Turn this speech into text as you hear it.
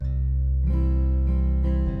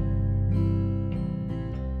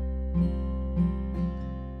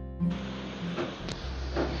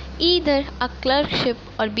either a clerkship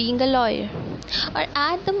or being a lawyer, or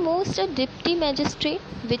at the most a deputy magistrate,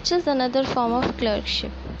 which is another form of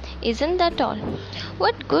clerkship. Isn't that all?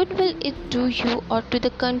 What good will it do you or to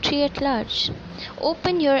the country at large?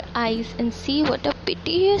 Open your eyes and see what a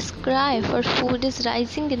piteous cry for food is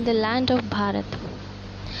rising in the land of Bharat.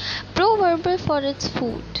 Proverbial for its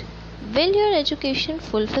food. Will your education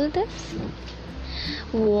fulfill this?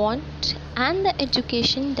 Want and the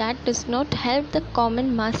education that does not help the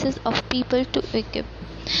common masses of people to equip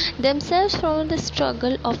themselves from the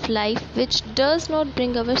struggle of life, which does not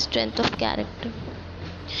bring our strength of character.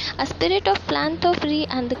 A spirit of philanthropy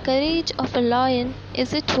and the courage of a lion,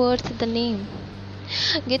 is it worth the name?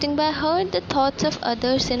 Getting by heart the thoughts of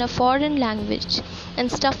others in a foreign language and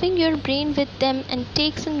stuffing your brain with them and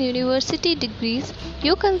take some university degrees,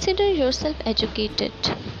 you consider yourself educated.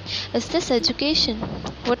 Is this education?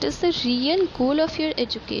 What is the real goal of your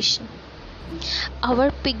education?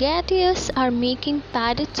 Our pigatiers are making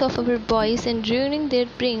parrots of our boys and ruining their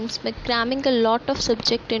brains by cramming a lot of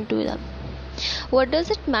subject into them. What does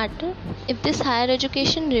it matter if this higher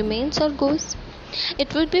education remains or goes?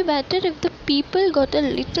 It would be better if the people got a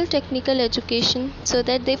little technical education so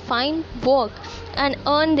that they find work and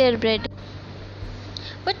earn their bread.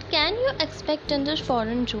 What can you expect under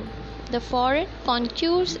foreign rule? The foreign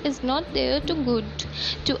concourse is not there to good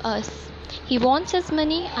to us. He wants his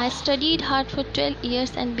money. I studied hard for 12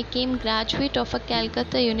 years and became graduate of a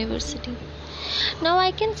Calcutta university. Now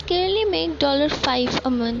I can scarcely make $5 a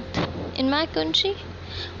month. In my country,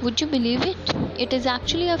 would you believe it? It is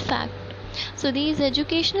actually a fact. So these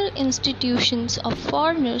educational institutions of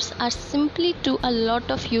foreigners are simply to a lot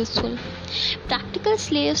of useful, practical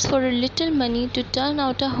slaves for a little money to turn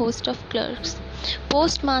out a host of clerks,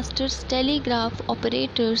 postmasters, telegraph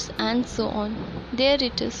operators, and so on. There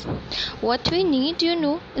it is. What we need,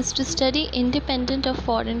 is to study independent of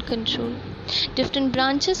foreign control, different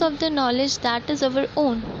branches of the knowledge that is our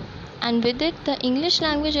own, and with it the English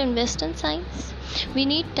language and Western science. We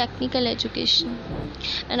need technical education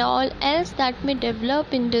and all else that may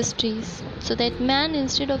develop industries so that man,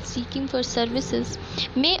 instead of seeking for services,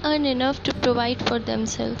 may earn enough to provide for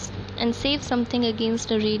themselves and save something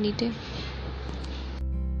against a rainy day.